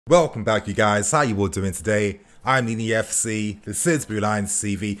Welcome back, you guys. How you all doing today? I'm Nini FC, this is Blue Lions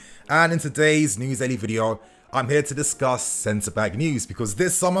TV, and in today's News Daily video, I'm here to discuss centre-back news because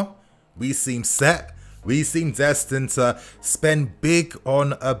this summer, we seem set, we seem destined to spend big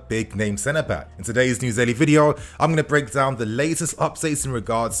on a big-name centre-back. In today's News Daily video, I'm going to break down the latest updates in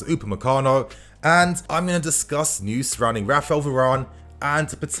regards to Upamecano, and I'm going to discuss news surrounding Raphael Varane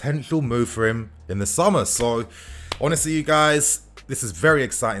and a potential move for him in the summer. So, honestly, you guys, this is very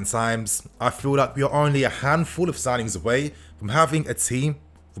exciting times. I feel like we are only a handful of signings away from having a team,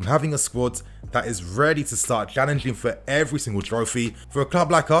 from having a squad that is ready to start challenging for every single trophy. For a club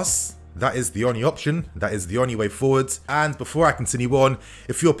like us, that is the only option, that is the only way forward. And before I continue on,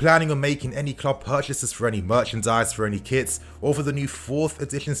 if you're planning on making any club purchases for any merchandise, for any kits, or for the new 4th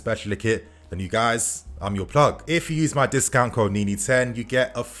edition special kit, then you guys, I'm your plug. If you use my discount code NINI10, you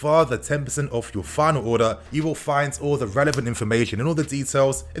get a further 10% off your final order. You will find all the relevant information and all the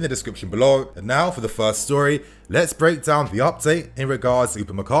details in the description below. And now for the first story, let's break down the update in regards to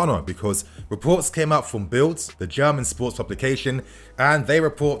Upamecano, because reports came out from Bild, the German sports publication, and they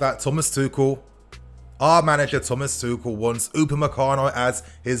report that Thomas Tuchel, our manager Thomas Tuchel, wants Upamecano as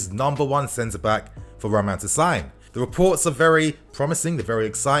his #1 centre-back for Roman to sign. The reports are very promising, they're very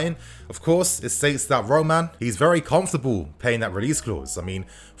exciting. Of course, it states that Roman, he's very comfortable paying that release clause. I mean,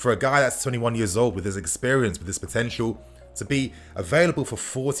 for a guy that's 21 years old with his experience, with his potential, to be available for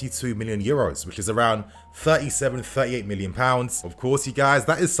 42 million euros, which is around 38 million pounds. Of course, you guys,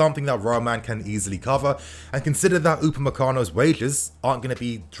 that is something that Roman can easily cover. And consider that Upamecano's wages aren't going to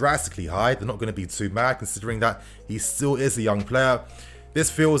be drastically high. They're not going to be too mad, considering that he still is a young player. This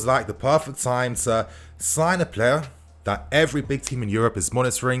feels like the perfect time to sign a player that every big team in Europe is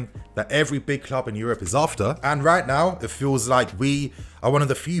monitoring, that every big club in Europe is after. And right now, it feels like we are one of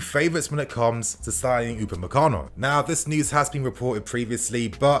the few favourites when it comes to signing Upamecano. Now, this news has been reported previously,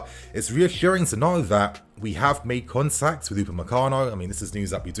 but it's reassuring to know that we have made contact with Upamecano. I mean, this is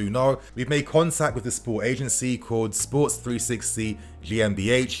news that we do know. We've made contact with the sport agency called Sports 360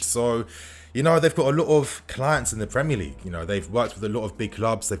 GmbH. So, you know, they've got a lot of clients in the Premier League. You know, they've worked with a lot of big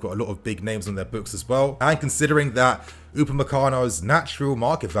clubs. They've got a lot of big names on their books as well. And considering that Upamecano's natural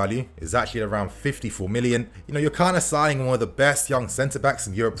market value is actually around 54 million, you know, you're kind of signing one of the best young centre-backs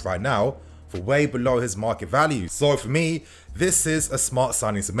in Europe right now for way below his market value. So for me, this is a smart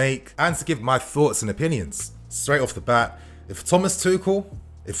signing to make. And to give my thoughts and opinions, straight off the bat, if Thomas Tuchel,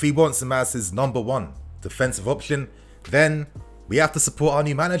 if he wants him as his #1 defensive option, then we have to support our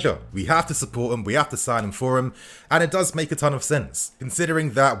new manager. We have to support him. We have to sign him for him. And it does make a ton of sense,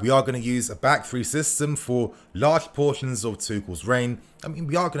 considering that we are going to use a back three system for large portions of Tuchel's reign. I mean,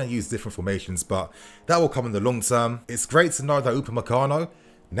 we are going to use different formations, but that will come in the long term. It's great to know that Upamecano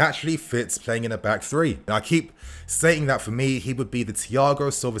naturally fits playing in a back three. And I keep stating that for me, he would be the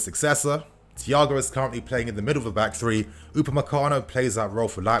Thiago Silva successor. Thiago is currently playing in the middle of a back three. Upamecano plays that role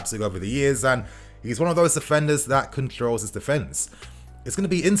for Leipzig over the years, and he's one of those defenders that controls his defense. It's going to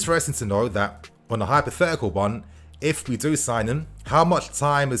be interesting to know that on a hypothetical one, if we do sign him, how much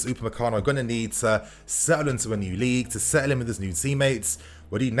time is Upamecano going to need to settle into a new league, to settle in with his new teammates?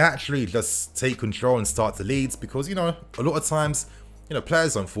 Would he naturally just take control and start to lead? Because, you know, a lot of times, you know,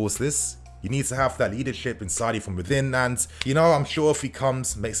 players don't force this. You need to have that leadership inside you from within, and, you know, I'm sure if he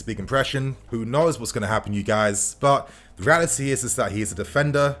comes, makes a big impression, who knows what's going to happen, you guys. But the reality is that he is a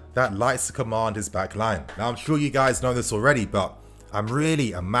defender that likes to command his back line. Now, I'm sure you guys know this already, but I'm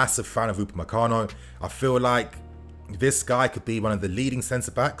really a massive fan of Upamecano. I feel like this guy could be one of the leading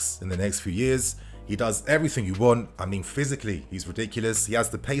centre-backs in the next few years. He does everything you want. I mean, physically, he's ridiculous. He has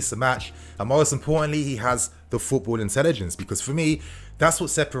the pace to match. And most importantly, he has the football intelligence. Because for me, that's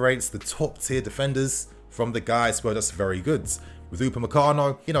what separates the top-tier defenders from the guys who are just very good. With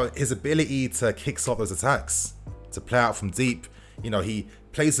Upamecano, you know, his ability to kickstart those attacks, to play out from deep, you know, he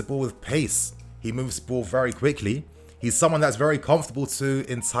plays the ball with pace. He moves the ball very quickly. He's someone that's very comfortable too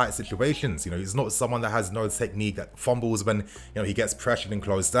in tight situations. You know, he's not someone that has no technique, that fumbles when, you know, he gets pressured and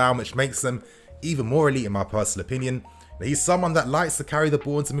closed down, which makes him even more elite in my personal opinion. He's someone that likes to carry the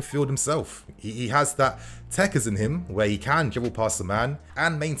ball into midfield himself. He has that techers in him where he can dribble past the man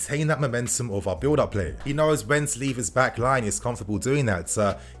and maintain that momentum of our build-up play. He knows when to leave his back line. He's comfortable doing that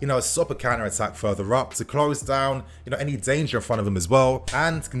to, you know, stop a counter-attack further up, to close down, you know, any danger in front of him as well.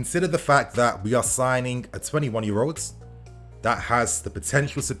 And consider the fact that we are signing a 21-year-old that has the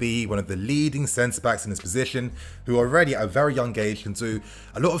potential to be one of the leading centre-backs in his position, who already at a very young age can do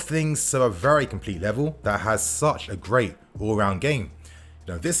a lot of things to a very complete level, that has such a great all-round game.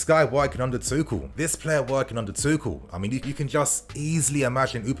 You know, this guy working under Tuchel, this player working under Tuchel. I mean, you can just easily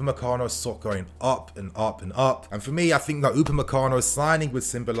imagine Upamecano's stock going up and up and up. And for me, I think that Upamecano's signing would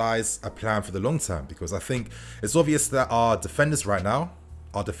symbolize a plan for the long term, because I think it's obvious that our defenders right now,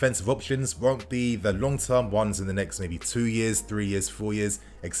 our defensive options won't be the long-term ones in the next maybe 2 years, 3 years, 4 years,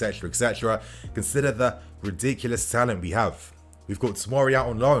 etc, etc. Consider the ridiculous talent we have. We've got Tomori out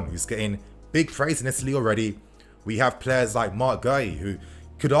on loan, who's getting big praise in Italy already. We have players like Marc Guy, who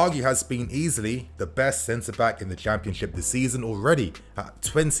could argue has been easily the best centre-back in the Championship this season already at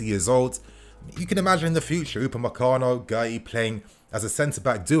 20 years old. You can imagine in the future Upamecano, Guy playing as a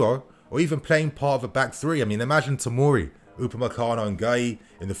centre-back duo, or even playing part of a back three. I mean, imagine Tomori, Upamecano and Guy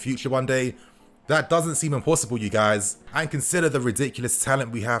in the future one day. That doesn't seem impossible, you guys. And consider the ridiculous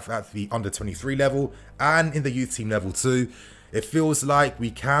talent we have at the under-23 level and in the youth team level too. It feels like we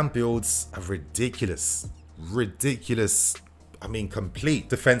can build a ridiculous, I mean, complete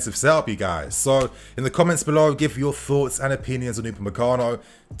defensive setup, you guys. So in the comments below, give your thoughts and opinions on Upamecano.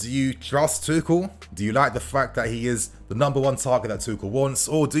 Do you trust Tuchel? Do you like the fact that he is the #1 target that Tuchel wants?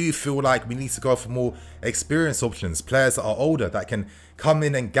 Or do you feel like we need to go for more experienced options, players that are older, that can come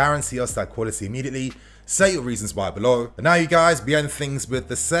in and guarantee us that quality immediately? Say your reasons why below. And now, you guys, we end things with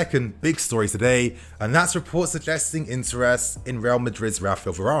the second big story today, and that's reports suggesting interest in Real Madrid's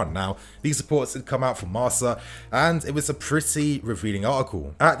Raphael Varane. Now, these reports had come out from Marca, and it was a pretty revealing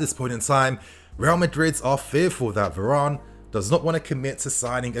article. At this point in time, Real Madrid are fearful that Varane does not want to commit to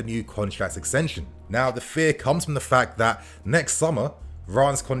signing a new contract extension. Now, the fear comes from the fact that next summer,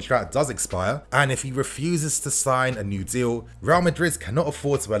 Varane's contract does expire, and if he refuses to sign a new deal, Real Madrid cannot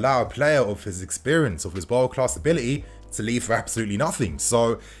afford to allow a player of his experience, of his world-class ability, to leave for absolutely nothing.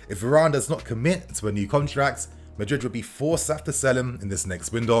 So if Varane does not commit to a new contract, Madrid would be forced to have to sell him in this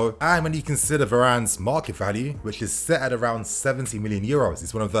next window. And when you consider Varane's market value, which is set at around 70 million euros,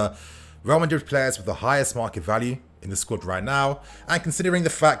 he's one of the Real Madrid players with the highest market value in the squad right now. And considering the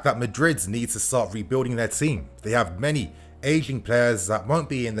fact that Madrid needs to start rebuilding their team, they have many aging players that won't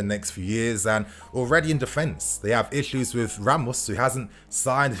be in the next few years, and already in defense they have issues with Ramos, who hasn't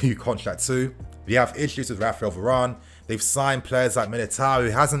signed a new contract too. They have issues with Raphael Varane. They've signed players like Militao, who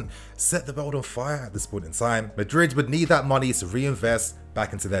hasn't set the world on fire at this point in time. Madrid would need that money to reinvest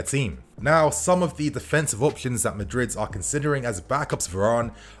back into their team. Now, some of the defensive options that Madrid are considering as backups for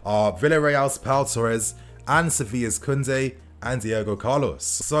Varane are Villarreal's Pau Torres and Sevilla's Koundé and Diego Carlos.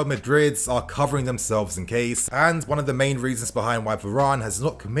 So Madrid are covering themselves in case, and one of the main reasons behind why Varane has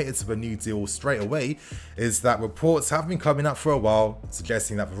not committed to a new deal straight away is that reports have been coming up for a while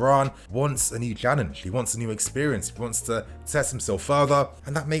suggesting that Varane wants a new challenge, he wants a new experience, he wants to test himself further,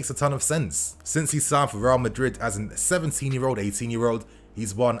 and that makes a ton of sense. Since he signed for Real Madrid as a 17-year-old, 18-year-old,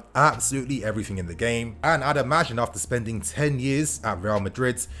 he's won absolutely everything in the game, and I'd imagine after spending 10 years at Real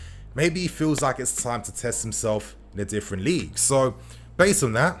Madrid, maybe he feels like it's time to test himself in a different league. So based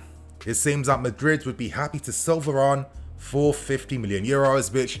on that, it seems that Madrid would be happy to sell Varane for 50 million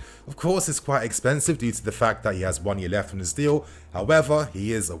euros, which of course is quite expensive due to the fact that he has 1 year left on his deal. However,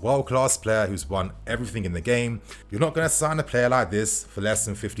 he is a world-class player who's won everything in the game. You're not going to sign a player like this for less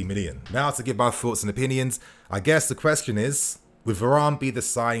than 50 million. Now, to give my thoughts and opinions, I guess the question is, would Varane be the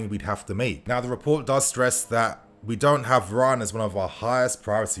signing we'd have to make? Now, the report does stress that we don't have Varane as one of our highest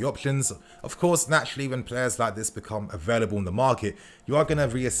priority options. Of course, naturally, when players like this become available in the market, you are going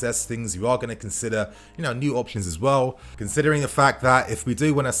to reassess things. You are going to consider, new options as well. Considering the fact that if we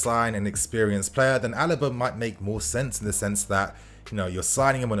do want to sign an experienced player, then Alaba might make more sense in the sense that, you're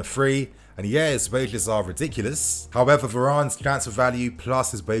signing him on a free. And yeah, his wages are ridiculous. However, Varane's transfer value plus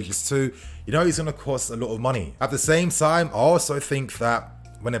his wages too, he's going to cost a lot of money. At the same time, I also think that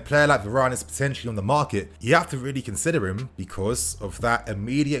when a player like Varane is potentially on the market, you have to really consider him because of that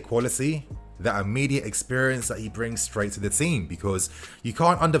immediate quality, that immediate experience that he brings straight to the team, because you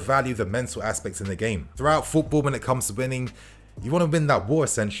can't undervalue the mental aspects in the game. Throughout football, when it comes to winning, you want to win that war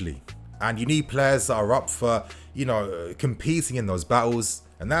essentially. And you need players that are up for, competing in those battles.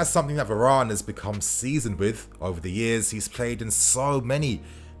 And that's something that Varane has become seasoned with over the years. He's played in so many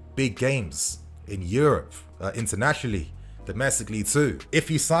big games in Europe, internationally, domestically too. If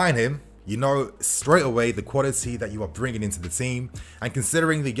you sign him, you know straight away the quality that you are bringing into the team, and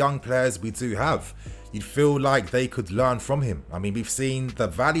considering the young players we do have, you'd feel like they could learn from him. I mean, we've seen the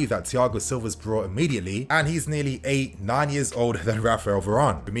value that Thiago Silva's brought immediately, and he's nearly 8-9 years older than Raphael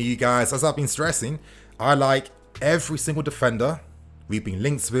Varane. For me, you guys, as I've been stressing, I like every single defender we've been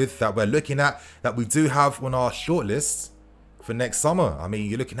linked with, that we're looking at, that we do have on our shortlist for next summer. I mean,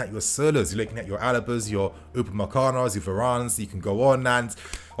 you're looking at your Solas, you're looking at your Alabas, your Upamecanos, your Varanes, you can go on, and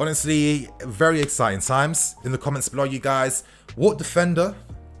honestly, very exciting times. In the comments below, you guys, What defender,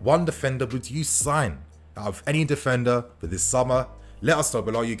 one defender would you sign out of any defender for this summer? Let us know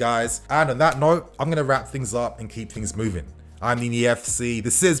below, you guys. And on that note, I'm going to wrap things up and keep things moving. I'm Nini FC,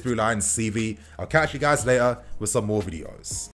 this is Blue Lines CV. I'll catch you guys later with some more videos.